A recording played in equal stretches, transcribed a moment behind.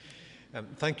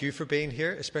Thank you for being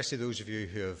here, especially those of you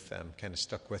who have kind of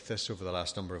stuck with this over the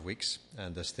last number of weeks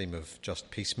and this theme of just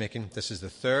peacemaking. This is the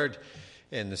third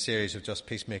in the series of just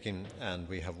peacemaking, and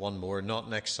we have one more, not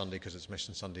next Sunday because it's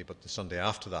Mission Sunday, but the Sunday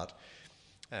after that,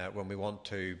 when we want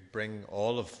to bring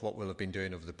all of what we'll have been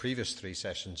doing over the previous three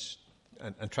sessions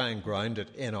and try and ground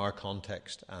it in our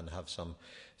context and have some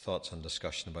thoughts and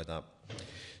discussion about that.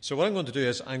 So what I'm going to do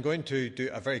is I'm going to do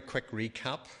a very quick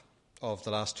recap of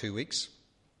the last 2 weeks.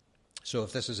 So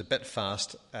if this is a bit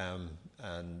fast,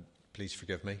 and please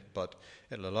forgive me, but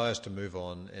it'll allow us to move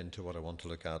on into what I want to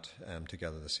look at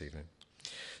together this evening.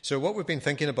 So what we've been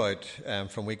thinking about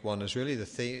from week one is really the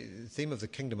theme of the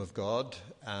kingdom of God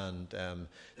and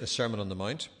the Sermon on the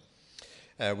Mount.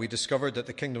 We discovered that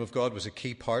the kingdom of God was a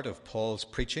key part of Paul's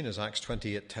preaching, as Acts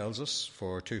 28 tells us.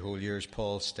 For 2 whole years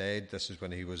Paul stayed. This is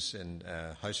when he was in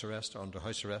house arrest, or under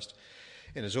house arrest,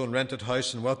 in his own rented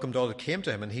house, and welcomed all who came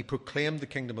to him, and he proclaimed the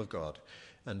kingdom of God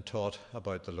and taught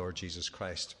about the Lord Jesus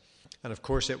Christ. And of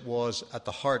course it was at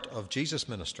the heart of Jesus'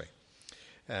 ministry,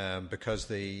 because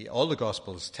all the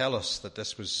Gospels tell us that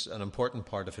this was an important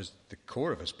part of the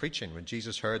core of his preaching. When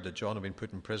Jesus heard that John had been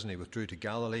put in prison, he withdrew to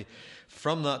Galilee.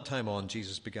 From that time on,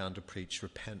 Jesus began to preach,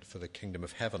 "Repent, for the kingdom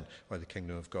of heaven, or the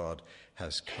kingdom of God,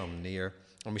 has come near."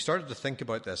 And we started to think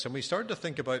about this, and we started to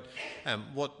think about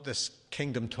what this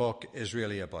kingdom talk is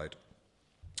really about.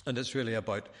 And it's really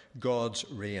about God's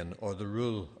reign, or the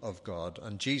rule of God.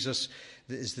 And Jesus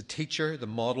is the teacher, the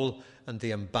model, and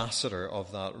the ambassador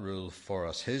of that rule for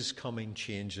us. His coming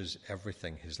changes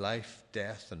everything. His life,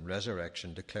 death, and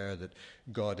resurrection declare that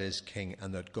God is king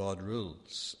and that God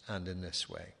rules, and in this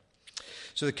way.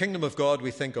 So the kingdom of God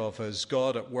we think of as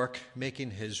God at work,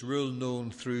 making his rule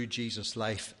known through Jesus'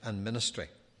 life and ministry,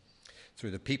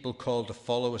 through the people called to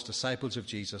follow as disciples of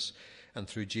Jesus, and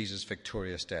through Jesus'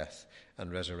 victorious death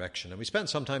and resurrection. And we spent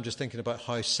some time just thinking about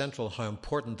how central, how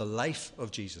important the life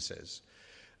of Jesus is,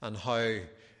 and how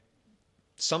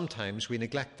sometimes we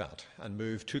neglect that and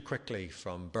move too quickly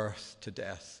from birth to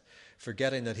death,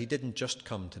 forgetting that he didn't just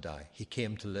come to die, he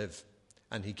came to live,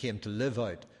 and he came to live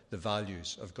out the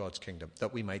values of God's kingdom,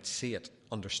 that we might see it,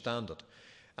 understand it,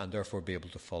 and therefore be able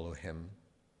to follow him.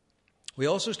 We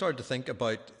also started to think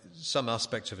about some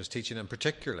aspects of his teaching, and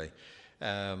particularly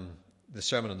the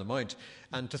Sermon on the Mount,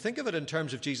 and to think of it in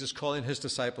terms of Jesus calling his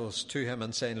disciples to him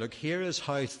and saying, look, here is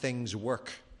how things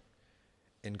work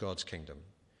in God's kingdom.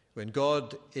 When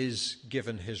God is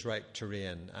given his right to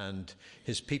reign and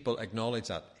his people acknowledge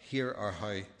that, here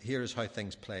is how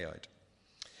things play out.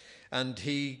 And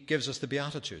he gives us the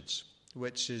Beatitudes,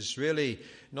 which is really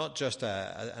not just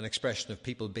an expression of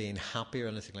people being happy or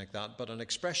anything like that, but an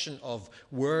expression of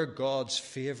where God's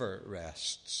favour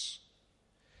rests.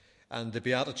 And the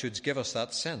Beatitudes give us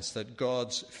that sense that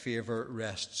God's favour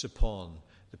rests upon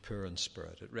the poor in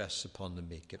spirit. It rests upon the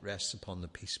meek. It rests upon the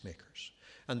peacemakers.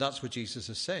 And that's what Jesus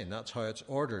is saying. That's how it's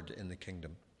ordered in the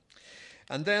kingdom.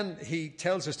 And then he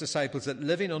tells his disciples that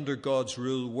living under God's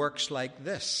rule works like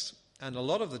this. And a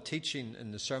lot of the teaching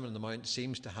in the Sermon on the Mount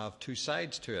seems to have two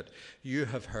sides to it. You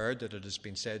have heard that it has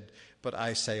been said, but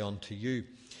I say unto you.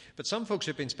 But some folks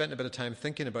who've been spending a bit of time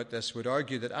thinking about this would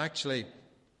argue that actually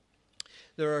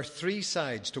there are three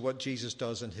sides to what Jesus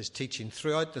does in his teaching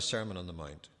throughout the Sermon on the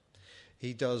Mount.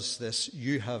 He does this,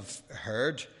 you have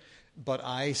heard, but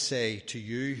I say to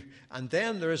you. And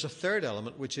then there is a third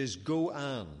element, which is go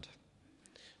and.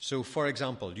 So, for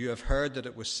example, you have heard that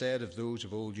it was said of those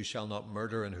of old, you shall not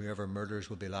murder, and whoever murders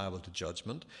will be liable to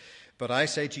judgment. But I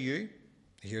say to you,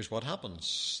 here's what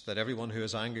happens, that everyone who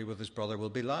is angry with his brother will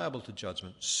be liable to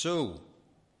judgment. So,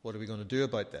 what are we going to do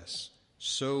about this?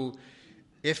 So,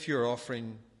 if you're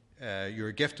offering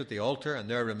your gift at the altar and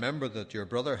there remember that your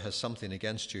brother has something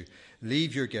against you,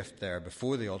 leave your gift there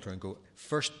before the altar and go,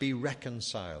 first be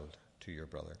reconciled to your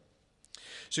brother.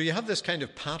 So you have this kind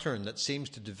of pattern that seems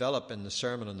to develop in the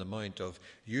Sermon on the Mount of,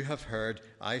 you have heard,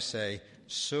 I say,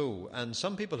 so. And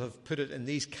some people have put it in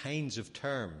these kinds of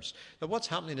terms. That what's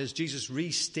happening is Jesus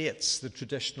restates the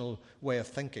traditional way of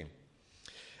thinking.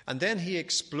 And then he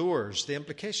explores the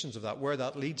implications of that, where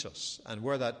that leads us. And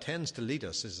where that tends to lead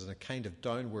us is in a kind of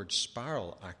downward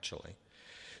spiral, actually.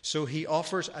 So he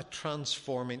offers a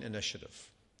transforming initiative.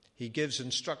 He gives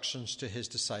instructions to his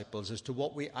disciples as to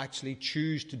what we actually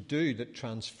choose to do that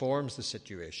transforms the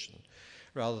situation,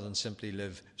 rather than simply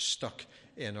live stuck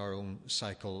in our own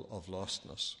cycle of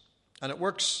lostness. And it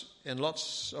works in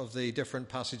lots of the different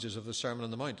passages of the Sermon on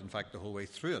the Mount, in fact, the whole way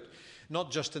through it. Not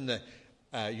just in the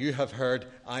you have heard,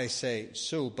 I say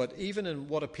so, but even in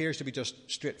what appears to be just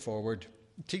straightforward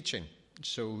teaching.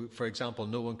 So, for example,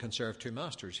 no one can serve two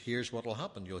masters. Here's what will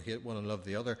happen. You'll hate one and love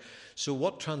the other. So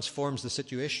what transforms the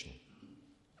situation?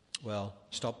 Well,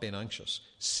 stop being anxious.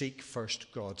 Seek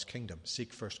first God's kingdom.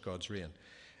 Seek first God's reign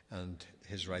and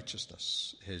his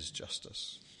righteousness, his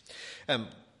justice.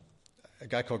 A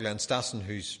guy called Glenn Stassen,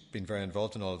 who's been very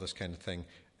involved in all of this kind of thing,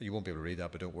 you won't be able to read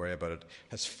that, but don't worry about it,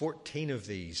 has 14 of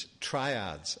these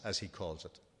triads, as he calls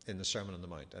it, in the Sermon on the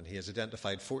Mount. And he has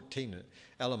identified 14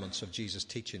 elements of Jesus'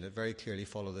 teaching that very clearly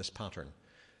follow this pattern.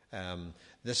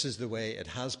 This is the way it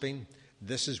has been.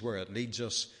 This is where it leads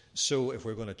us. So if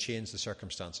we're going to change the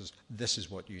circumstances, this is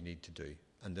what you need to do.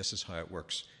 And this is how it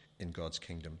works in God's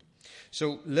kingdom.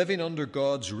 So living under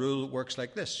God's rule works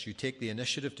like this. You take the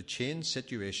initiative to change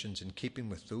situations in keeping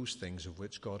with those things of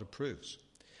which God approves.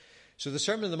 So the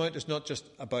Sermon on the Mount is not just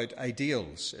about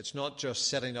ideals. It's not just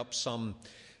setting up some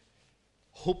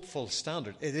hopeful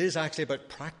standard. It is actually about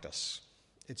practice.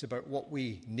 It's about what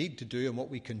we need to do and what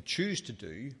we can choose to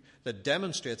do that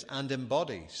demonstrates and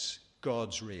embodies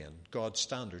God's reign, God's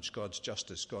standards, God's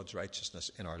justice, God's righteousness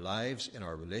in our lives, in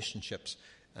our relationships,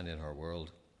 and in our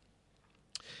world.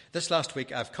 This last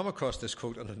week, I've come across this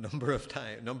quote on a number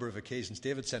of occasions.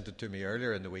 David sent it to me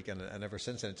earlier in the week, and ever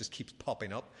since then it just keeps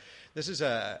popping up. This is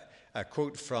a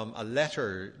quote from a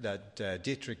letter that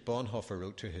Dietrich Bonhoeffer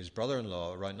wrote to his brother-in-law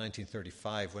around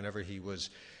 1935, whenever he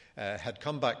had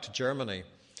come back to Germany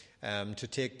to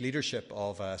take leadership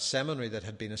of a seminary that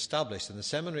had been established. And the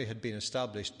seminary had been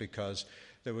established because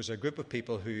there was a group of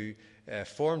people who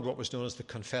formed what was known as the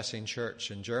Confessing Church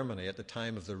in Germany at the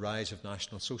time of the rise of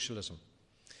National Socialism.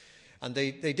 And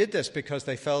they did this because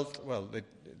they felt, well,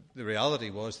 the reality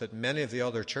was that many of the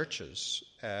other churches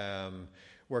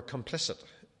were complicit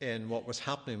in what was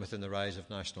happening within the rise of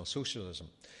National Socialism.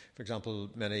 For example,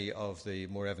 many of the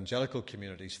more evangelical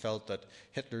communities felt that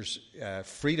Hitler's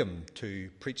freedom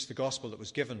to preach the gospel that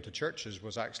was given to churches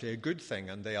was actually a good thing,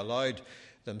 and they allowed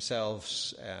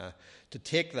themselves to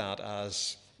take that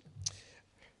as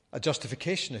a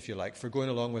justification, if you like, for going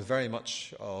along with very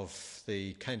much of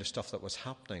the kind of stuff that was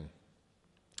happening.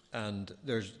 And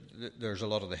there's a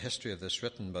lot of the history of this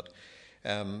written, but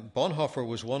Bonhoeffer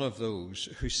was one of those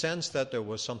who sensed that there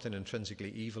was something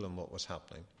intrinsically evil in what was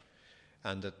happening,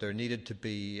 and that there needed to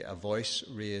be a voice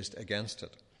raised against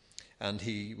it. And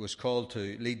he was called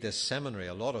to lead this seminary,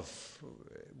 a lot of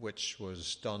which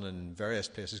was done in various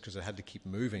places because it had to keep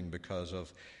moving because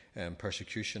of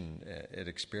persecution it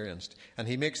experienced. And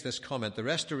he makes this comment: the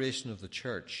restoration of the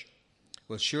church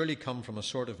will surely come from a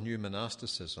sort of new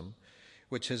monasticism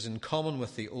which has in common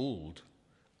with the old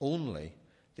only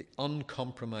the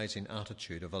uncompromising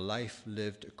attitude of a life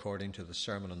lived according to the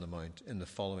Sermon on the Mount in the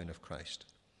following of Christ.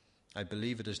 I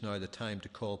believe it is now the time to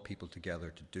call people together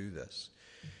to do this.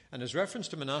 And his reference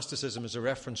to monasticism is a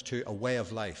reference to a way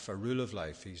of life, a rule of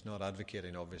life. He's not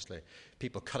advocating, obviously,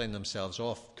 people cutting themselves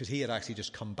off, because he had actually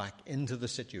just come back into the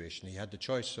situation. He had the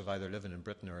choice of either living in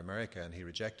Britain or America, and he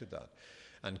rejected that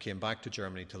and came back to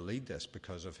Germany to lead this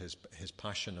because of his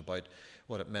passion about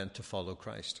what it meant to follow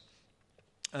Christ.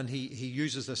 And he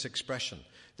uses this expression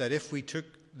that if we took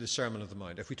the Sermon on the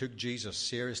Mount, if we took Jesus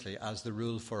seriously as the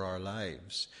rule for our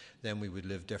lives, then we would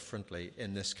live differently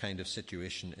in this kind of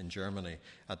situation in Germany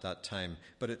at that time.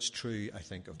 But it's true, I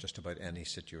think, of just about any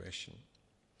situation.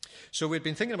 So we've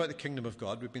been thinking about the kingdom of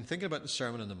God. We've been thinking about the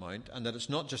Sermon on the Mount, and that it's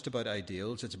not just about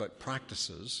ideals, it's about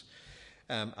practices.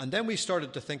 And then we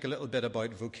started to think a little bit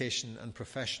about vocation and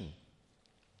profession.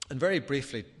 And very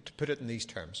briefly, to put it in these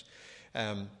terms,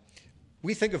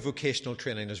 we think of vocational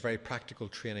training as very practical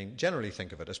training, generally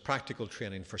think of it as practical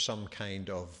training for some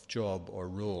kind of job or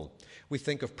role. We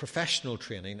think of professional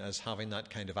training as having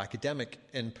that kind of academic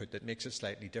input that makes it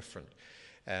slightly different.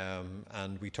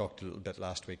 And we talked a little bit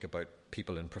last week about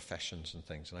people in professions and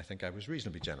things, and I think I was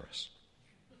reasonably generous.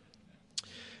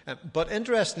 But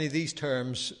interestingly, these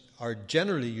terms are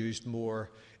generally used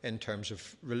more in terms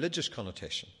of religious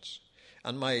connotations.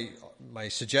 And my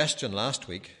suggestion last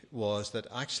week was that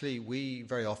actually we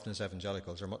very often as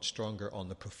evangelicals are much stronger on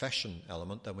the profession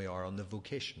element than we are on the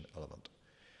vocation element.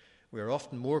 We are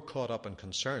often more caught up and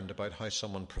concerned about how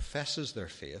someone professes their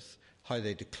faith, how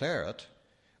they declare it,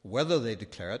 whether they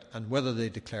declare it, and whether they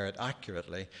declare it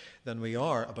accurately, than we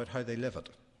are about how they live it.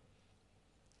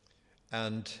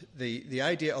 And the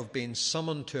idea of being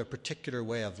summoned to a particular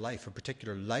way of life, a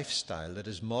particular lifestyle that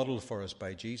is modeled for us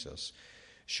by Jesus,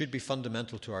 should be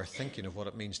fundamental to our thinking of what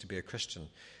it means to be a Christian.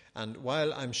 And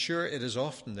while I'm sure it is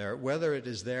often there, whether it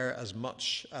is there as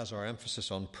much as our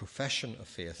emphasis on profession of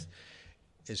faith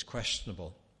is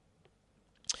questionable.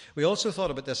 We also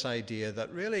thought about this idea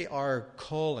that really our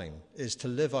calling is to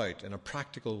live out in a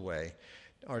practical way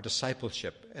our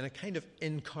discipleship in a kind of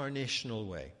incarnational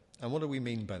way. And what do we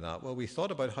mean by that? Well, we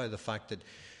thought about how the fact that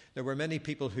there were many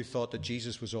people who thought that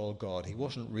Jesus was all God. He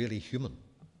wasn't really human.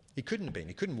 He couldn't have been.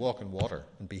 He couldn't walk in water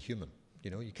and be human.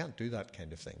 You can't do that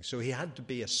kind of thing. So he had to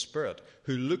be a spirit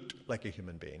who looked like a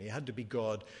human being. He had to be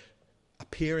God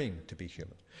appearing to be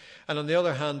human. And on the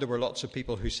other hand, there were lots of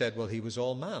people who said, well, he was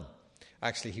all man.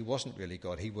 Actually, he wasn't really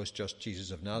God. He was just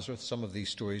Jesus of Nazareth. Some of these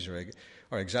stories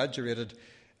are exaggerated,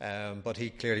 but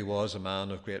he clearly was a man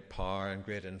of great power and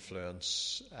great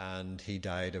influence, and he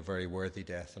died a very worthy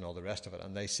death and all the rest of it.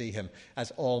 And they see him as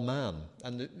all man.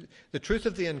 And the truth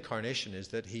of the incarnation is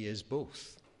that he is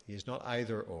both. He is not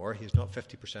either or. He is not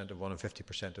 50% of one and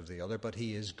 50% of the other, but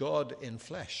he is God in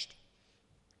flesh.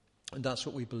 And that's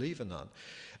what we believe in that.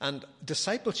 And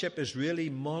discipleship is really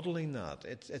modeling that.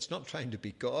 It's not trying to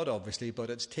be God, obviously, but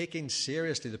it's taking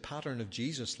seriously the pattern of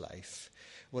Jesus' life,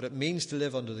 what it means to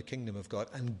live under the kingdom of God,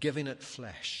 and giving it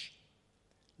flesh,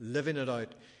 living it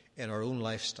out in our own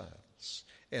lifestyles,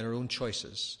 in our own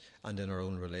choices, and in our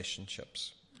own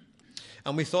relationships.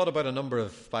 And we thought about a number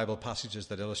of Bible passages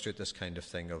that illustrate this kind of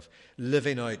thing of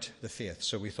living out the faith.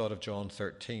 So we thought of John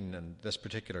 13 and this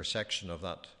particular section of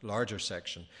that larger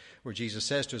section where Jesus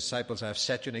says to his disciples, I have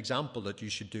set you an example that you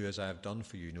should do as I have done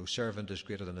for you. No servant is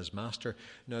greater than his master.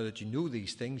 Now that you know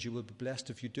these things, you will be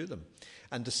blessed if you do them.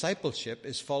 And discipleship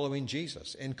is following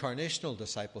Jesus. Incarnational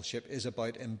discipleship is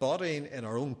about embodying in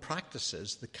our own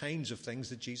practices the kinds of things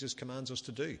that Jesus commands us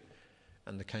to do,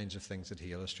 and the kinds of things that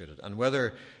he illustrated. And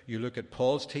whether you look at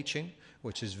Paul's teaching,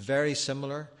 which is very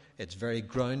similar, it's very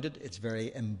grounded, it's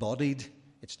very embodied,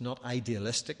 it's not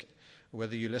idealistic.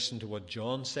 Whether you listen to what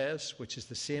John says, which is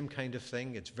the same kind of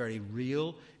thing, it's very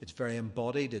real, it's very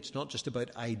embodied, it's not just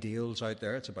about ideals out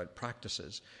there, it's about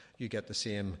practices. You get the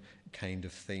same kind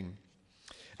of theme.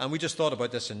 And we just thought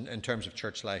about this in terms of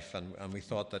church life, and we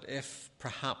thought that if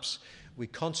perhaps we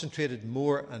concentrated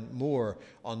more and more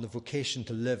on the vocation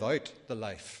to live out the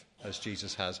life as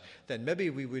Jesus has, then maybe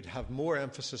we would have more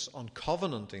emphasis on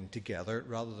covenanting together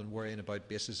rather than worrying about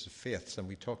bases of faiths. And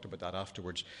we talked about that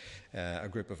afterwards, a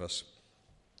group of us,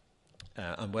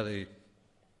 and whether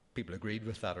people agreed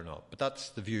with that or not. But that's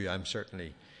the view I'm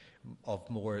certainly of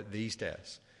more these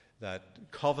days, that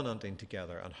covenanting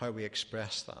together and how we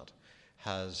express that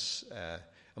has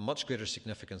a much greater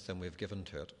significance than we've given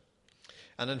to it.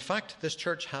 And in fact, this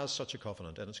church has such a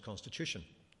covenant in its constitution.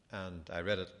 And I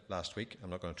read it last week. I'm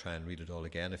not going to try and read it all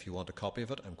again. If you want a copy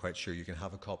of it, I'm quite sure you can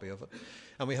have a copy of it.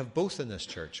 And we have both in this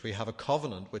church. We have a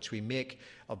covenant which we make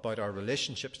about our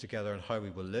relationships together and how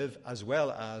we will live, as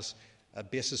well as a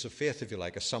basis of faith, if you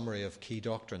like, a summary of key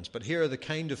doctrines. But here are the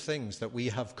kind of things that we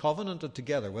have covenanted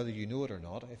together, whether you know it or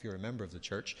not, if you're a member of the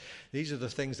church. These are the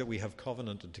things that we have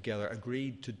covenanted together,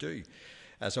 agreed to do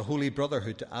as a holy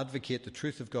brotherhood, to advocate the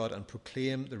truth of God and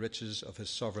proclaim the riches of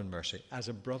his sovereign mercy as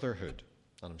a brotherhood.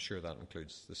 And I'm sure that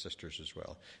includes the sisters as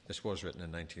well. This was written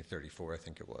in 1934, I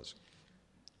think it was.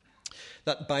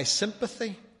 That by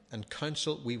sympathy and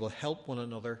counsel we will help one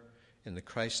another in the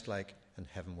Christ-like and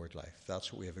heavenward life.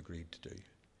 That's what we have agreed to do.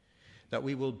 That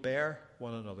we will bear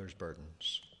one another's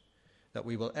burdens. That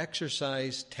we will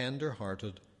exercise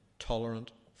tender-hearted,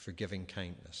 tolerant, forgiving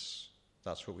kindness.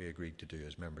 That's what we agreed to do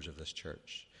as members of this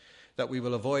church. That we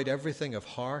will avoid everything of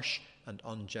harsh and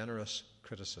ungenerous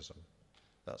criticism.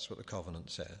 That's what the covenant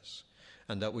says.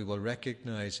 And that we will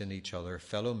recognize in each other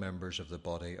fellow members of the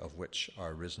body of which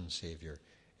our risen Saviour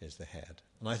is the head.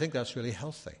 And I think that's really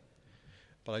healthy.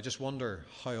 But I just wonder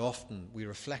how often we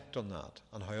reflect on that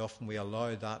and how often we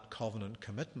allow that covenant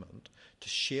commitment to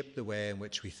shape the way in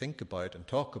which we think about and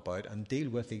talk about and deal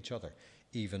with each other,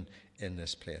 even in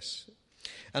this place.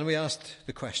 And we asked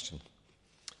the question,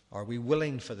 are we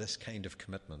willing for this kind of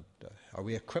commitment? Are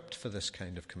we equipped for this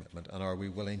kind of commitment? And are we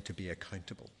willing to be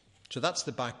accountable? So that's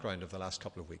the background of the last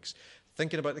couple of weeks.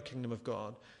 Thinking about the kingdom of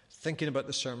God, thinking about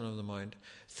the Sermon on the Mount,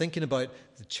 thinking about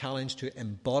the challenge to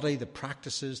embody the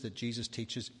practices that Jesus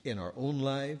teaches in our own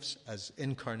lives as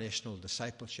incarnational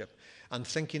discipleship, and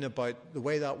thinking about the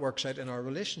way that works out in our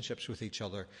relationships with each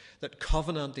other, that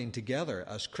covenanting together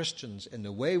as Christians in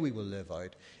the way we will live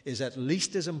out is at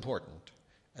least as important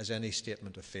as any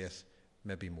statement of faith,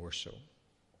 maybe more so.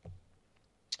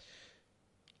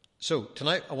 So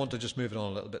tonight I want to just move it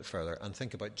on a little bit further and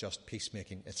think about just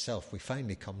peacemaking itself. We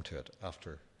finally come to it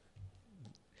after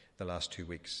the last 2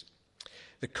 weeks.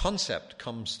 The concept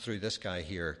comes through this guy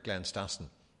here, Glenn Stassen,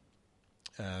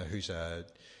 who's a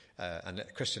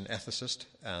Christian ethicist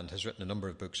and has written a number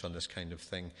of books on this kind of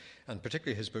thing, and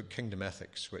particularly his book Kingdom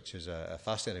Ethics, which is a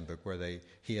fascinating book where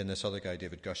he and this other guy,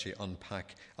 David Gushee,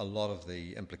 unpack a lot of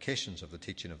the implications of the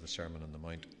teaching of the Sermon on the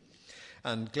Mount.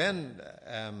 And Glenn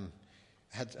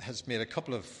has made a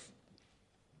couple of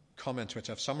comments which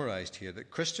I've summarised here,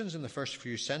 that Christians in the first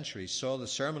few centuries saw the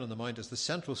Sermon on the Mount as the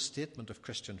central statement of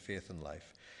Christian faith and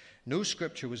life. No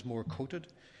scripture was more quoted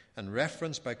and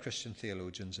referenced by Christian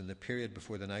theologians in the period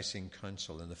before the Nicene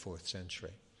Council in the 4th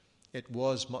century. It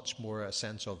was much more a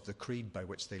sense of the creed by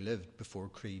which they lived before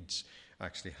creeds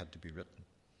actually had to be written.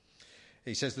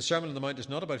 He says the Sermon on the Mount is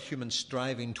not about humans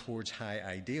striving towards high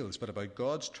ideals, but about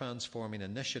God's transforming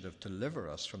initiative to deliver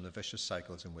us from the vicious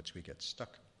cycles in which we get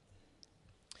stuck.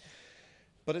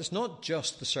 But it's not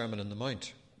just the Sermon on the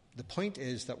Mount. The point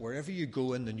is that wherever you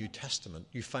go in the New Testament,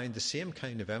 you find the same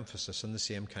kind of emphasis and the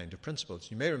same kind of principles.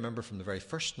 You may remember from the very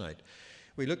first night,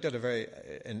 we looked at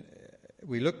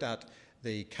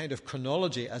the kind of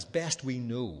chronology as best we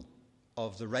know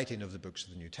of the writing of the books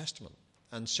of the New Testament.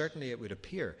 And certainly it would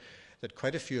appear that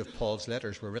quite a few of Paul's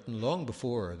letters were written long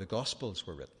before the Gospels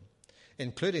were written,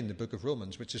 including the book of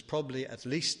Romans, which is probably at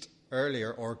least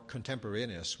earlier or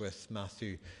contemporaneous with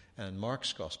Matthew and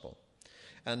Mark's Gospel.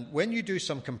 And when you do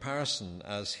some comparison,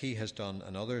 as he has done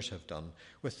and others have done,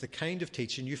 with the kind of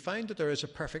teaching, you find that there is a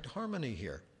perfect harmony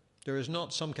here. There is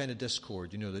not some kind of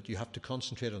discord, that you have to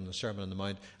concentrate on the Sermon on the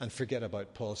Mount and forget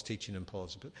about Paul's teaching and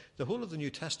Paul's... The whole of the New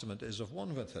Testament is of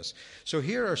one with this. So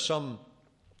here are some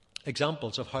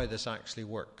examples of how this actually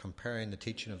worked, comparing the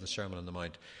teaching of the Sermon on the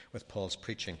Mount with Paul's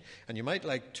preaching. And you might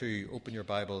like to open your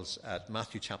Bibles at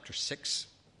Matthew chapter 6,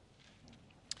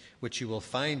 which you will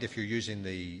find if you're using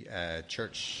the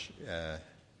church,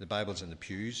 the Bibles in the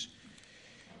pews.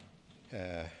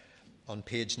 On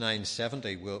page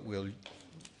 970, we'll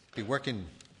be working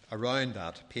around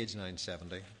that, page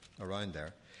 970, around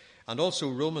there. And also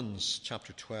Romans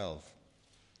chapter 12.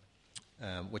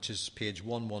 Which is page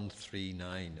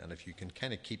 1139, and if you can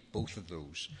kind of keep both of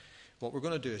those. What we're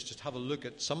going to do is just have a look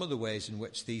at some of the ways in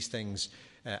which these things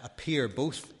appear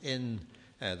both in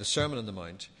the Sermon on the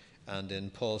Mount and in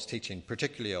Paul's teaching,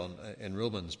 particularly in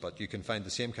Romans, but you can find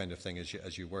the same kind of thing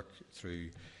as you work through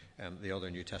the other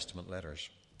New Testament letters.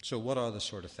 So what are the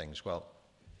sort of things? Well,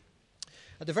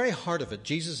 at the very heart of it,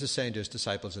 Jesus is saying to his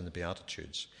disciples in the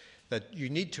Beatitudes that you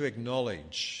need to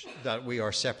acknowledge that we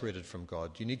are separated from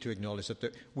God. You need to acknowledge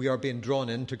that we are being drawn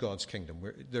into God's kingdom.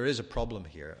 There is a problem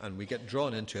here, and we get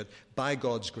drawn into it by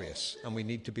God's grace, and we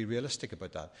need to be realistic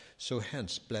about that. So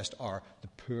hence, blessed are the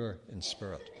poor in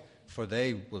spirit, for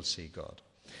they will see God.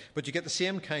 But you get the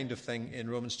same kind of thing in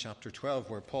Romans chapter 12,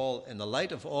 where Paul, in the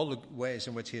light of all the ways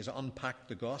in which he has unpacked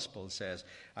the gospel, says,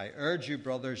 I urge you,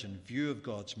 brothers, in view of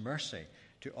God's mercy,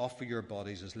 to offer your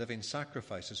bodies as living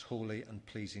sacrifices, holy and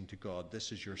pleasing to God.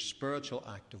 This is your spiritual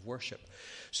act of worship.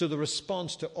 So the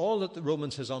response to all that the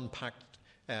Romans has unpacked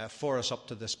for us up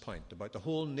to this point, about the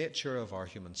whole nature of our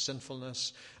human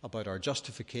sinfulness, about our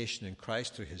justification in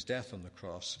Christ through his death on the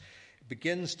cross,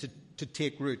 begins to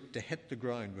take root, to hit the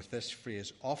ground with this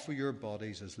phrase, offer your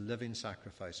bodies as living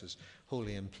sacrifices,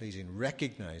 holy and pleasing,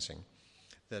 recognizing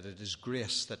that it is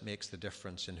grace that makes the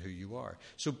difference in who you are.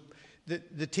 So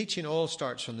the teaching all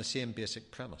starts from the same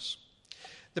basic premise.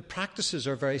 The practices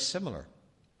are very similar.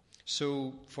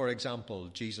 So, for example,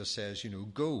 Jesus says,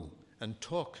 go and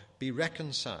talk, be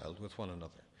reconciled with one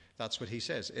another. That's what he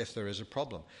says, if there is a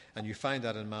problem. And you find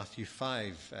that in Matthew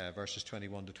 5, verses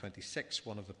 21 to 26,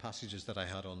 one of the passages that I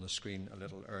had on the screen a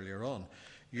little earlier on.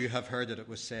 You have heard that it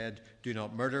was said, do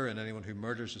not murder, and anyone who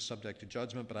murders is subject to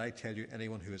judgment. But I tell you,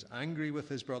 anyone who is angry with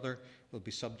his brother will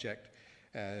be subject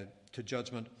to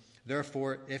judgment.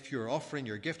 Therefore, if you're offering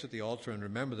your gift at the altar and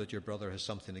remember that your brother has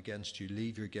something against you,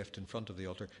 leave your gift in front of the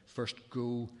altar. First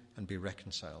go and be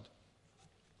reconciled.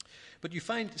 But you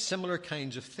find similar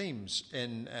kinds of themes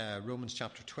in Romans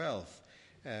chapter 12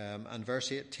 and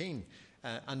verse 18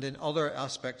 and in other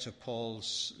aspects of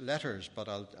Paul's letters. But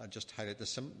I'll just highlight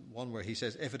this one where he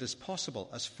says, if it is possible,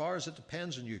 as far as it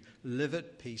depends on you, live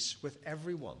at peace with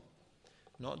everyone,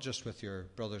 not just with your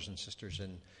brothers and sisters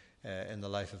in the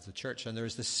life of the church. And there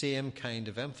is the same kind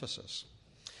of emphasis.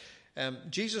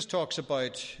 Jesus talks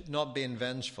about not being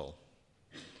vengeful,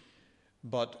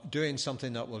 but doing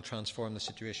something that will transform the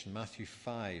situation. Matthew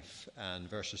 5 and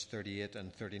verses 38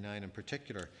 and 39 in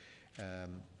particular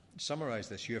summarize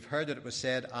this. You have heard that it was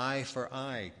said, eye for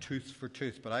eye, tooth for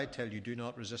tooth, but I tell you, do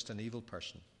not resist an evil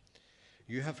person.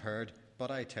 You have heard,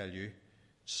 but I tell you,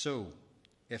 so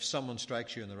if someone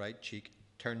strikes you in the right cheek,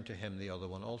 turn to him the other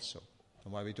one also.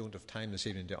 And while we don't have time this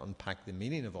evening to unpack the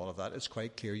meaning of all of that, it's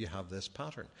quite clear you have this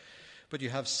pattern. But you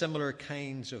have similar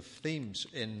kinds of themes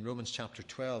in Romans chapter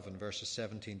 12 and verses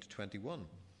 17 to 21,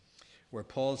 where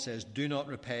Paul says, do not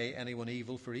repay anyone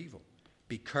evil for evil.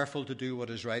 Be careful to do what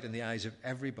is right in the eyes of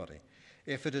everybody.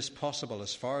 If it is possible,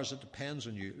 as far as it depends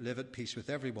on you, live at peace with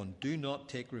everyone. Do not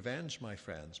take revenge, my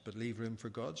friends, but leave room for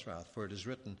God's wrath. For it is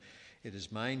written, it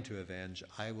is mine to avenge,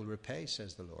 I will repay,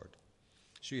 says the Lord.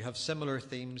 So you have similar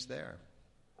themes there.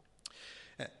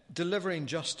 Delivering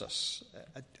justice,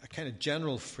 a kind of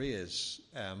general phrase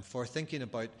for thinking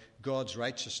about God's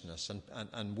righteousness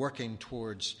and working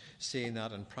towards seeing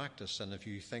that in practice. And if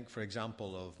you think, for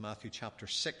example, of Matthew chapter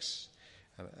 6,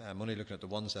 I'm only looking at the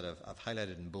ones that I've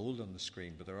highlighted in bold on the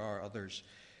screen, but there are others.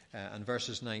 And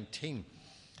verses 19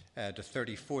 to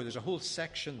 34, there's a whole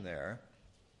section there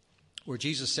where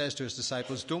Jesus says to his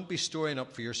disciples, "Don't be storing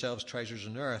up for yourselves treasures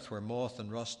on earth where moth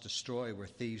and rust destroy, where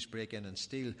thieves break in and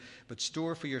steal, but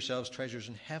store for yourselves treasures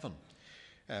in heaven.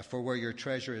 For where your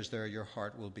treasure is, there your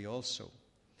heart will be also.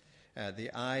 The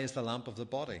eye is the lamp of the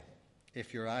body.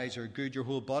 If your eyes are good, your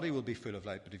whole body will be full of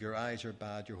light, but if your eyes are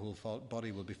bad, your whole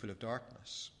body will be full of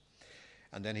darkness."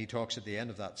 And then he talks at the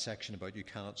end of that section about you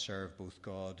cannot serve both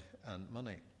God and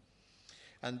money.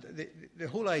 And the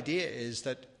whole idea is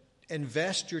that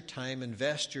invest your time,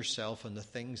 invest yourself in the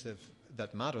things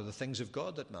that matter, the things of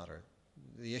God that matter,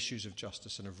 the issues of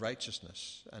justice and of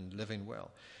righteousness and living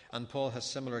well. And Paul has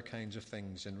similar kinds of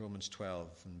things in Romans 12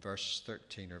 and verse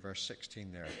 13 or verse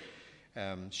 16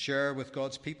 there. Share with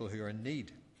God's people who are in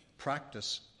need.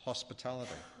 Practice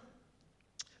hospitality.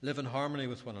 Live in harmony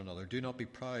with one another. Do not be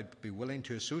proud, but be willing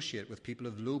to associate with people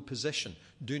of low position.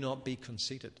 Do not be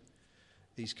conceited.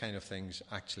 These kind of things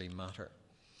actually matter.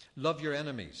 Love your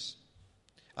enemies.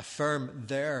 Affirm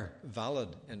their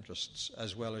valid interests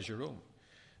as well as your own.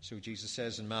 So Jesus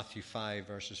says in Matthew 5,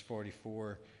 verses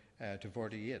 44 to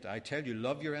 48, "I tell you,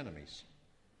 love your enemies.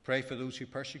 Pray for those who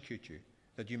persecute you,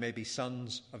 that you may be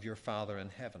sons of your Father in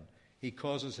heaven. He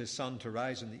causes his sun to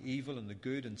rise on the evil and the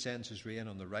good and sends his rain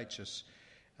on the righteous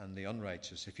and the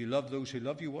unrighteous. If you love those who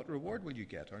love you, what reward will you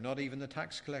get? Are not even the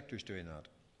tax collectors doing that?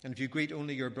 And if you greet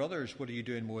only your brothers, what are you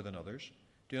doing more than others?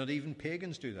 Do not even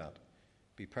pagans do that?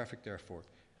 Be perfect, therefore,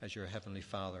 as your heavenly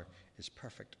Father is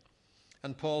perfect."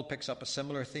 And Paul picks up a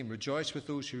similar theme. Rejoice with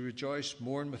those who rejoice,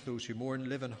 mourn with those who mourn,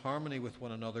 live in harmony with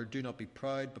one another. Do not be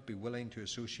proud, but be willing to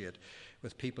associate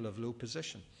with people of low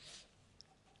position.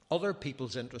 Other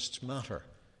people's interests matter,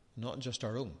 not just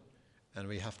our own. And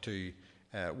we have to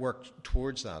work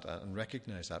towards that and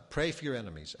recognize that. Pray for your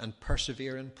enemies and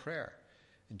persevere in prayer.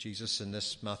 And Jesus, in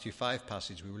this Matthew 5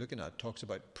 passage we were looking at, talks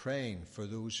about praying for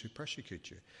those who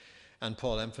persecute you. And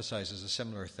Paul emphasizes a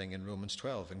similar thing in Romans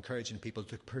 12, encouraging people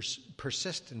to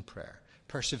persist in prayer,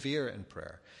 persevere in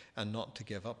prayer, and not to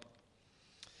give up.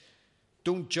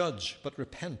 Don't judge, but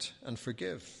repent and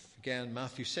forgive. Again,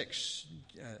 Matthew 6,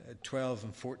 12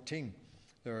 and 14.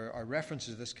 There are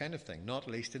references to this kind of thing, not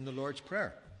least in the Lord's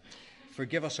Prayer.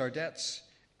 Forgive us our debts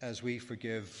as we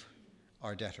forgive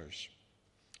our debtors.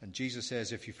 And Jesus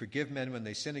says, if you forgive men when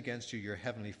they sin against you, your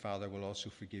heavenly Father will also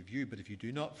forgive you. But if you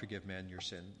do not forgive men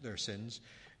their sins,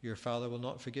 your Father will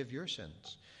not forgive your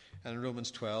sins. And in Romans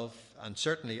 12, and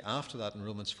certainly after that in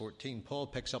Romans 14, Paul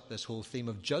picks up this whole theme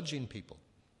of judging people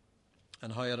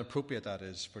and how inappropriate that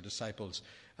is for disciples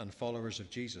and followers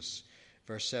of Jesus.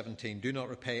 Verse 17, do not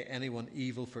repay anyone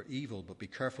evil for evil, but be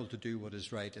careful to do what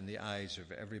is right in the eyes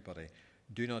of everybody.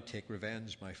 Do not take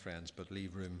revenge, my friends, but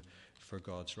leave room for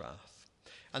God's wrath.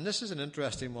 And this is an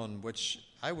interesting one which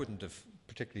I wouldn't have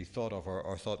particularly thought of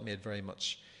or thought made very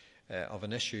much of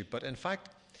an issue. But in fact,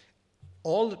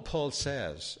 all that Paul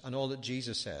says and all that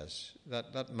Jesus says,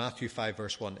 that Matthew 5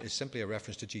 verse 1 is simply a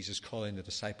reference to Jesus calling the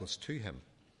disciples to him.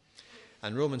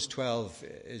 And Romans 12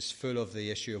 is full of the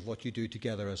issue of what you do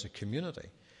together as a community.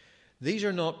 These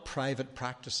are not private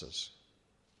practices.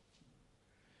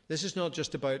 This is not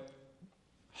just about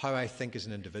how I think as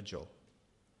an individual.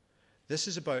 This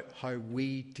is about how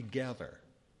we together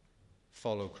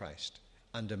follow Christ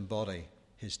and embody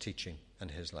his teaching and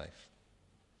his life.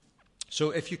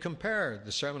 So if you compare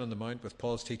the Sermon on the Mount with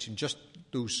Paul's teaching, just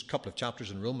those couple of chapters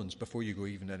in Romans before you go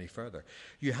even any further,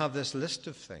 you have this list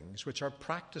of things which are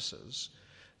practices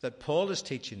that Paul is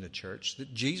teaching the church,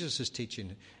 that Jesus is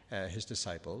teaching his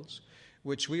disciples,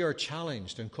 which we are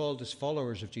challenged and called as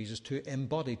followers of Jesus to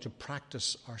embody, to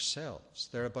practice ourselves.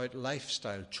 They're about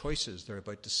lifestyle choices. They're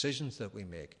about decisions that we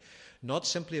make. Not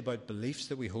simply about beliefs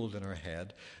that we hold in our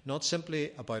head. Not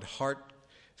simply about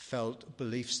heartfelt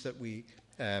beliefs that we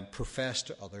profess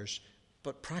to others,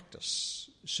 but practice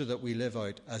so that we live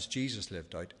out, as Jesus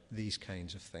lived out, these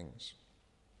kinds of things.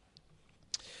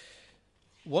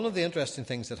 One of the interesting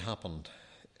things that happened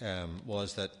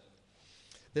was that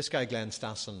this guy, Glenn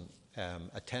Stassen,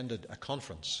 attended a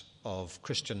conference of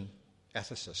Christian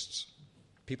ethicists,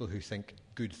 people who think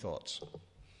good thoughts.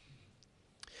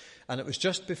 And it was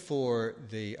just before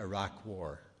the Iraq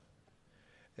War.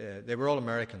 They were all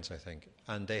Americans, I think,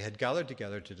 and they had gathered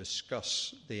together to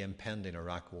discuss the impending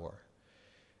Iraq War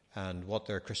and what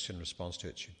their Christian response to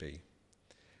it should be.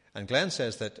 And Glenn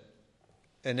says that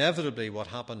inevitably what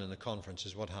happened in the conference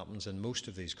is what happens in most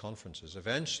of these conferences.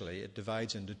 Eventually, it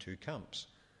divides into two camps.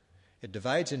 It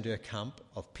divides into a camp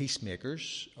of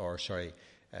peacemakers,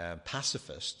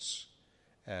 pacifists,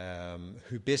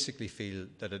 who basically feel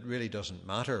that it really doesn't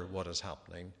matter what is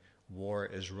happening. War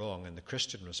is wrong, and the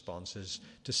Christian response is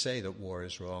to say that war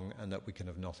is wrong and that we can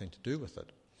have nothing to do with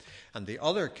it. And the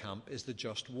other camp is the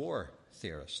just war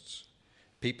theorists,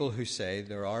 people who say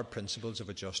there are principles of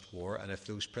a just war, and if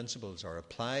those principles are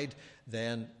applied,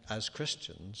 then as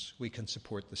Christians we can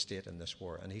support the state in this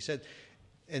war. And he said,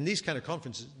 in these kind of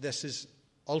conferences, this is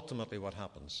ultimately what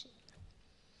happens.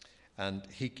 And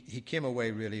he came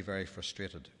away really very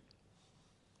frustrated.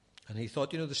 And he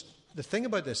thought, the thing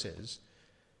about this is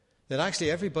that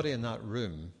actually everybody in that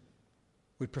room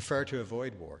would prefer to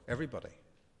avoid war, everybody.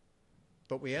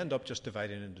 But we end up just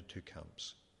dividing into two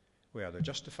camps. We either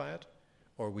justify it,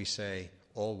 or we say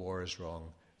all war is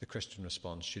wrong. The Christian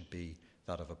response should be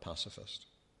that of a pacifist.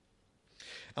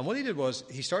 And what he did was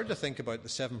he started to think about the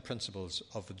 7 principles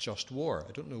of a just war.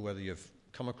 I don't know whether you've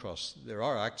come across, there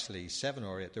are actually 7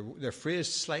 or 8. They're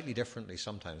phrased slightly differently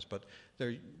sometimes, but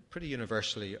they're pretty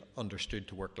universally understood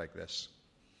to work like this.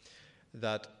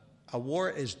 That a war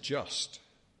is just,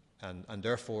 and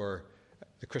therefore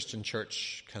the Christian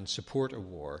church can support a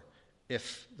war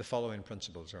if the following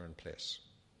principles are in place.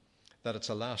 That it's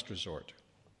a last resort,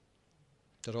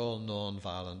 that all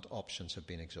non-violent options have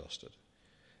been exhausted,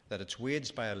 that it's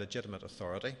waged by a legitimate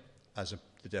authority, as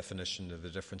the definition of the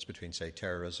difference between, say,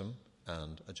 terrorism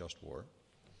and a just war,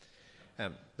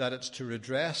 that it's to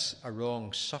redress a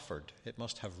wrong suffered. It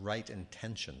must have right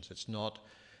intentions. It's not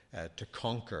to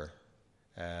conquer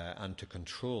and to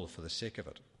control for the sake of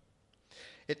it.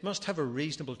 It must have a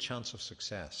reasonable chance of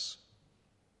success.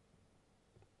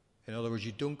 In other words,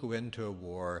 you don't go into a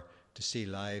war to see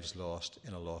lives lost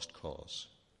in a lost cause.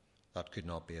 That could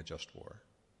not be a just war.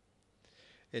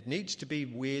 It needs to be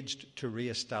waged to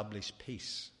re-establish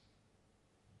peace.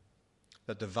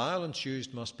 That the violence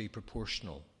used must be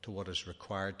proportional to what is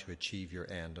required to achieve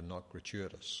your end and not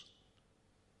gratuitous.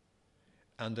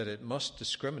 And that it must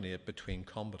discriminate between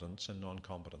combatants and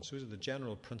non-combatants. Those are the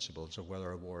general principles of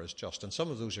whether a war is just. And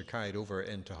some of those are carried over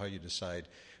into how you decide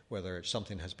whether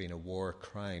something has been a war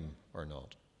crime or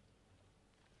not.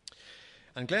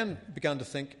 And Glenn began to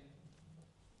think,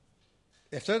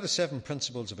 if they're the 7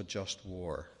 principles of a just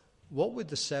war, what would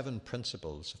the 7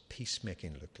 principles of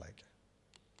peacemaking look like?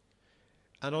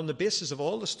 And on the basis of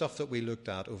all the stuff that we looked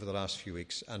at over the last few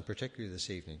weeks, and particularly this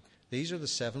evening, these are the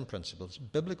 7 principles,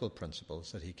 biblical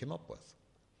principles, that he came up with,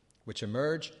 which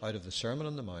emerge out of the Sermon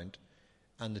on the Mount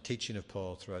and the teaching of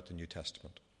Paul throughout the New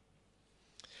Testament.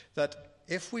 That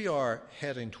if we are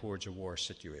heading towards a war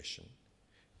situation,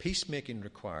 peacemaking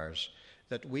requires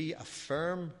that we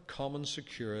affirm common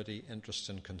security, interests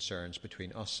and concerns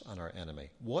between us and our enemy.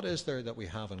 What is there that we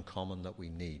have in common that we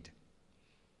need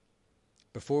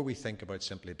before we think about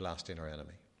simply blasting our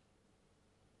enemy?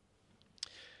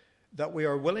 That we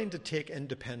are willing to take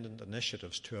independent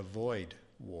initiatives to avoid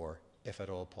war, if at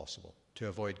all possible, to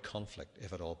avoid conflict,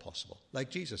 if at all possible. Like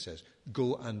Jesus says,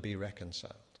 go and be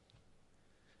reconciled.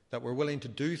 That we're willing to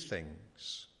do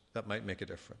things that might make a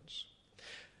difference.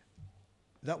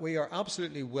 That we are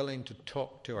absolutely willing to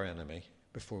talk to our enemy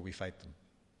before we fight them.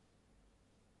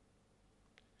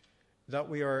 That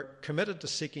we are committed to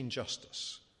seeking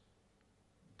justice,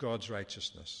 God's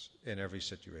righteousness in every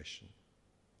situation.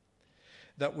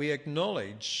 That we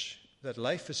acknowledge that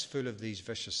life is full of these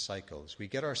vicious cycles. We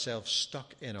get ourselves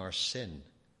stuck in our sin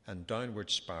and downward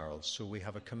spirals, so we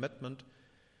have a commitment,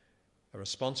 a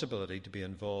responsibility to be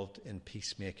involved in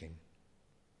peacemaking.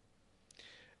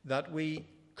 That we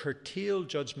curtail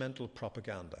judgmental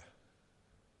propaganda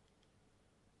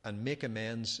and make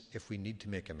amends if we need to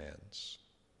make amends.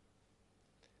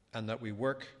 And that we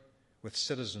work with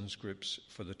citizens groups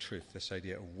for the truth, this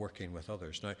idea of working with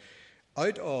others. Now,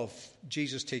 out of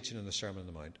Jesus' teaching in the Sermon on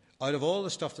the Mount, out of all the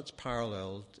stuff that's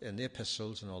paralleled in the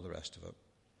epistles and all the rest of it,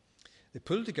 they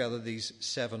pulled together these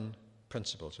 7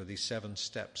 principles, or these 7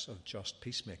 steps of just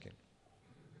peacemaking,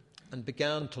 and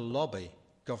began to lobby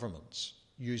governments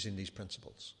using these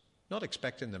principles, not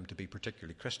expecting them to be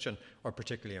particularly Christian or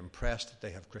particularly impressed that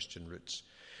they have Christian roots.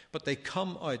 But they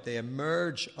come out, they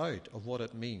emerge out of what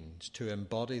it means to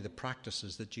embody the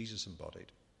practices that Jesus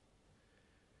embodied.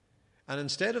 And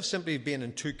instead of simply being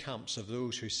in 2 camps of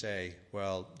those who say,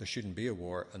 well, there shouldn't be a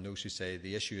war, and those who say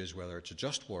the issue is whether it's a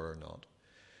just war or not,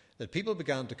 that people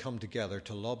began to come together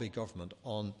to lobby government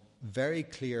on very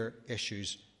clear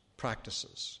issues,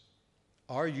 practices.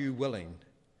 Are you willing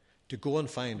to go and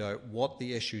find out what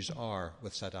the issues are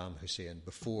with Saddam Hussein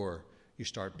before you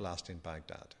start blasting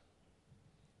Baghdad?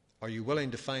 Are you willing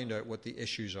to find out what the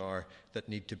issues are that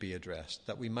need to be addressed,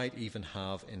 that we might even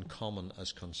have in common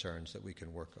as concerns that we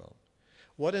can work on?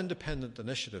 What independent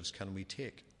initiatives can we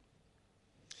take?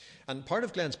 And part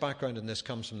of Glenn's background in this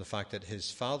comes from the fact that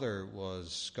his father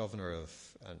was governor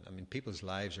of, and I mean, people's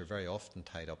lives are very often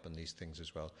tied up in these things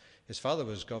as well. His father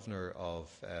was governor of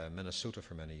Minnesota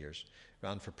for many years,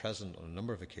 ran for president on a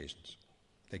number of occasions.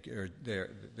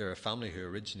 They're a family who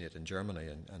originate in Germany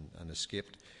and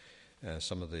escaped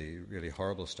some of the really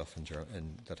horrible stuff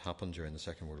that happened during the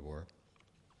Second World War,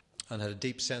 and had a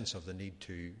deep sense of the need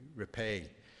to repay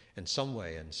in some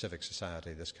way in civic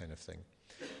society this kind of thing.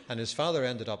 And his father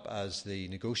ended up as the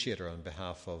negotiator on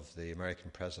behalf of the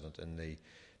American president in the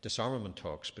disarmament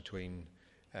talks between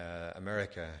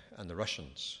America and the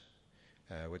Russians,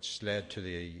 which led to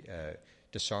the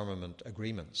disarmament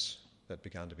agreements that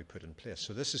began to be put in place.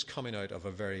 So this is coming out of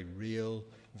a very real,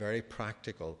 very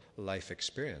practical life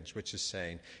experience, which is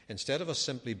saying, instead of us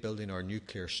simply building our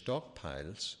nuclear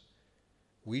stockpiles,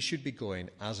 we should be going,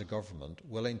 as a government,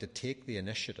 willing to take the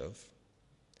initiative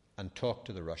and talk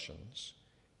to the Russians,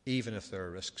 even if there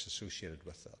are risks associated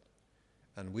with that.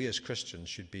 And we as Christians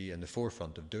should be in the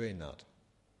forefront of doing that.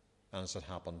 And as it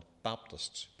happened,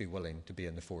 Baptists be willing to be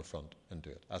in the forefront and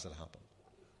do it, as it happened.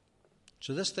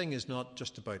 So this thing is not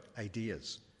just about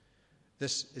ideas.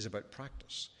 This is about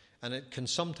practice. And it can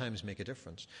sometimes make a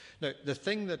difference. Now, the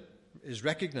thing that is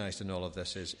recognized in all of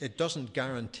this is it doesn't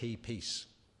guarantee peace.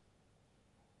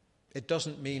 It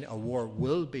doesn't mean a war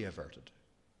will be averted.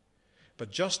 But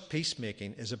just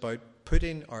peacemaking is about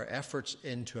putting our efforts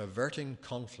into averting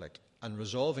conflict and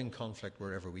resolving conflict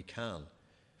wherever we can,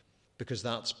 because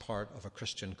that's part of a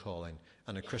Christian calling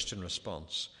and a Christian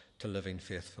response to living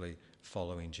faithfully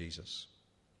following Jesus.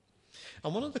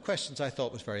 And one of the questions I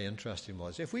thought was very interesting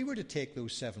was, if we were to take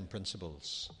those 7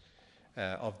 principles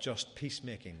of just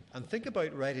peacemaking and think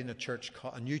about writing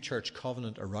a new church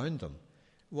covenant around them,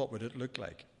 what would it look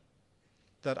like?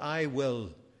 That I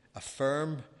will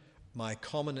affirm my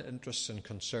common interests and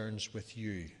concerns with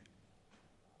you.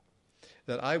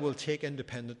 That I will take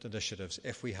independent initiatives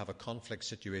if we have a conflict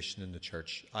situation in the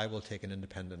church. I will take an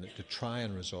independent to try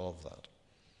and resolve that.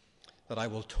 That I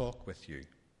will talk with you.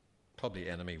 Probably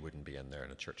enemy wouldn't be in there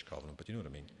in a church covenant, but you know what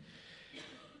I mean.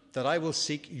 That I will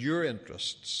seek your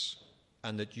interests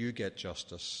and that you get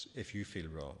justice if you feel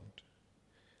wronged.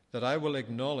 That I will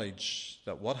acknowledge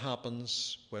that what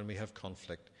happens when we have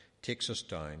conflict takes us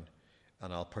down,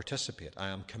 and I'll participate. I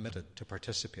am committed to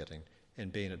participating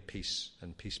in being at peace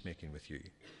and peacemaking with you.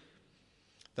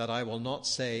 That I will not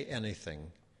say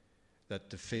anything that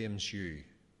defames you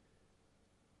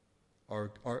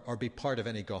or be part of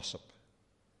any gossip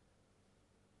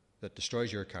that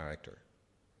destroys your character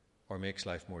or makes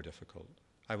life more difficult.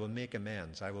 I will make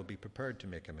amends. I will be prepared to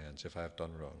make amends if I have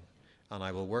done wrong. And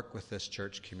I will work with this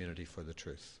church community for the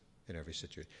truth in every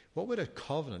situation. What would a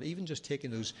covenant, even just taking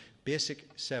those basic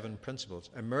 7 principles,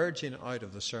 emerging out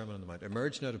of the Sermon on the Mount,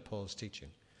 emerging out of Paul's teaching,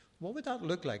 what would that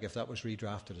look like if that was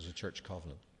redrafted as a church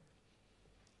covenant?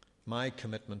 My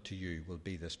commitment to you will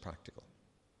be this practical.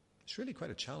 It's really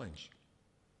quite a challenge.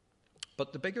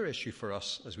 But the bigger issue for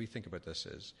us as we think about this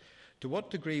is, to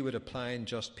what degree would applying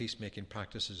just peacemaking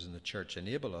practices in the church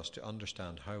enable us to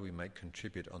understand how we might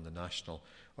contribute on the national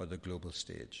or the global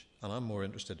stage? And I'm more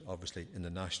interested, obviously, in the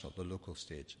national, the local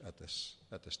stage at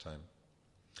this time.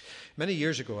 Many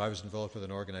years ago, I was involved with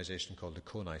an organisation called the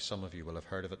CONI. Some of you will have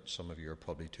heard of it. Some of you are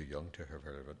probably too young to have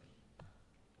heard of it.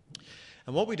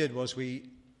 And what we did was we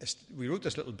wrote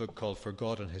this little book called For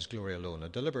God and His Glory Alone, a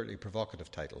deliberately provocative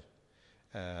title.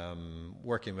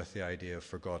 Working with the idea of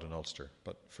for God in Ulster,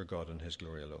 but for God and His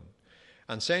glory alone.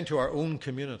 And saying to our own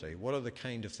community, what are the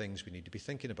kind of things we need to be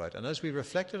thinking about? And as we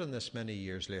reflected on this many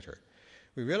years later,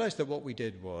 we realized that what we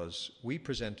did was we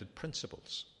presented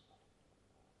principles.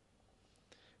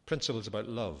 Principles about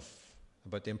love,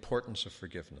 about the importance of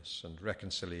forgiveness and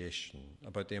reconciliation,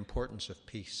 about the importance of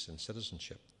peace and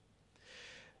citizenship.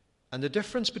 And the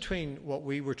difference between what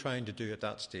we were trying to do at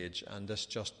that stage and this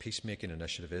Just Peacemaking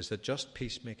initiative is that Just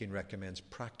Peacemaking recommends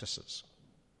practices.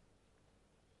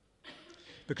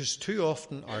 Because too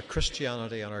often our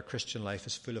Christianity and our Christian life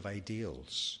is full of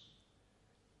ideals.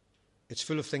 It's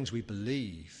full of things we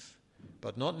believe,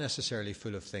 but not necessarily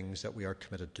full of things that we are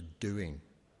committed to doing.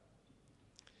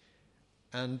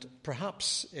 And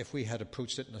perhaps if we had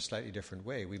approached it in a slightly different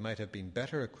way, we might have been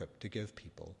better equipped to give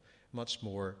people much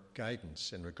more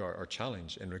guidance in regard, or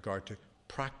challenge in regard to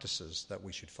practices that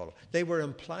we should follow. They were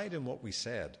implied in what we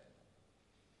said,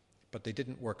 but they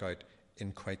didn't work out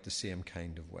in quite the same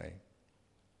kind of way.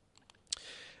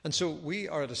 And so we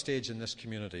are at a stage in this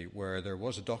community where there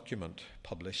was a document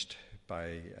published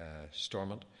by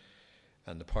Stormont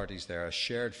and the parties there a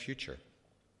shared future.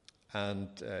 And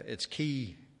its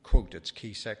key quote, its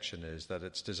key section is that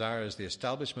its desire is the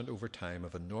establishment over time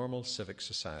of a normal civic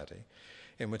society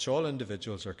in which all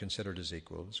individuals are considered as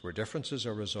equals, where differences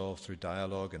are resolved through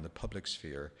dialogue in the public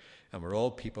sphere, and where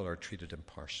all people are treated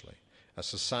impartially. A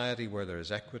society where there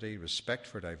is equity, respect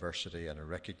for diversity, and a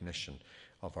recognition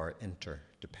of our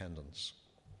interdependence.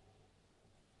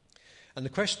 And the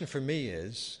question for me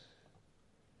is,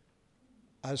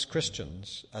 as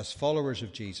Christians, as followers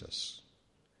of Jesus,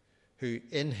 who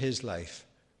in his life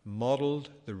modelled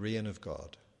the reign of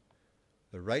God,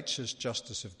 the righteous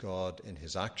justice of God in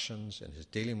his actions, in his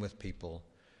dealing with people,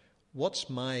 what's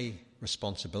my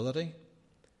responsibility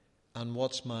and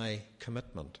what's my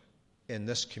commitment in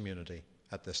this community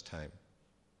at this time?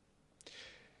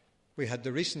 We had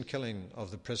the recent killing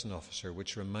of the prison officer,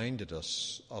 which reminded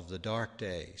us of the dark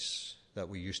days that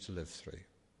we used to live through.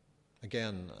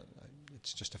 Again,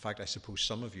 it's just a fact, I suppose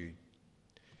some of you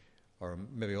are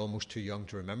maybe almost too young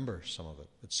to remember some of it,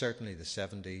 but certainly the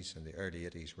 70s and the early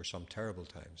 80s were some terrible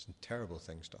times and terrible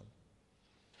things done.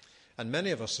 And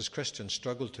many of us as Christians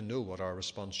struggle to know what our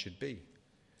response should be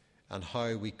and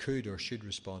how we could or should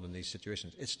respond in these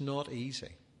situations. It's not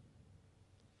easy.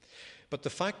 But the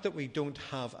fact that we don't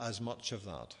have as much of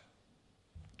that,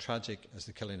 tragic as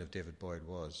the killing of David Boyd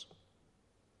was,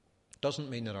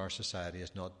 doesn't mean that our society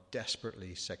is not desperately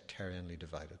sectarianly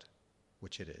divided,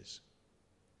 which it is.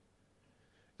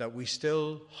 That we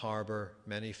still harbour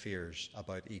many fears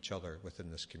about each other within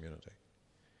this community,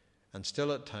 and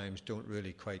still at times don't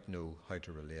really quite know how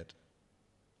to relate.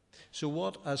 So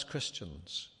what, as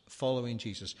Christians following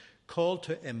Jesus, called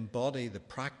to embody the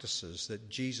practices that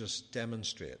Jesus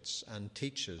demonstrates and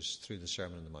teaches through the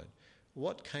Sermon on the Mount,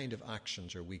 what kind of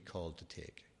actions are we called to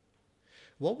take?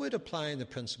 What would applying the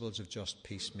principles of just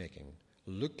peacemaking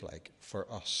look like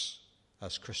for us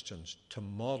as Christians to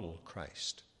model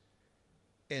Christ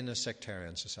in a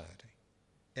sectarian society,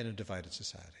 in a divided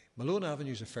society? Malone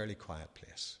Avenue is a fairly quiet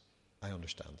place. I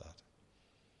understand that.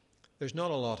 There's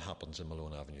not a lot happens in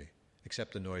Malone Avenue,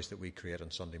 except the noise that we create on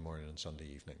Sunday morning and Sunday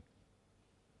evening.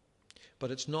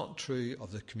 But it's not true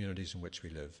of the communities in which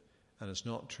we live, and it's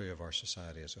not true of our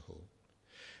society as a whole.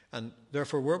 And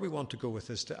therefore, where we want to go with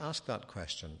this is to ask that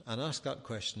question, and ask that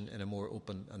question in a more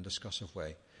open and discussive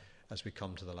way as we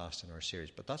come to the last in our series.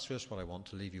 But that's just what I want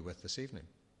to leave you with this evening.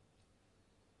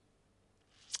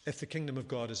 If the kingdom of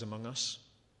God is among us,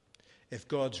 if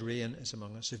God's reign is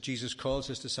among us, if Jesus calls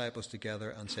his disciples together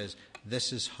and says,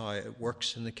 this is how it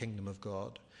works in the kingdom of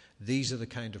God, these are the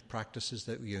kind of practices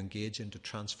that we engage in to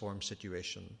transform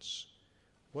situations,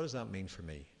 what does that mean for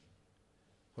me?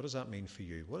 What does that mean for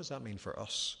you? What does that mean for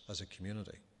us as a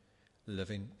community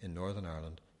living in Northern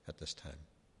Ireland at this time?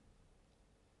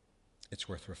 It's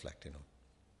worth reflecting on.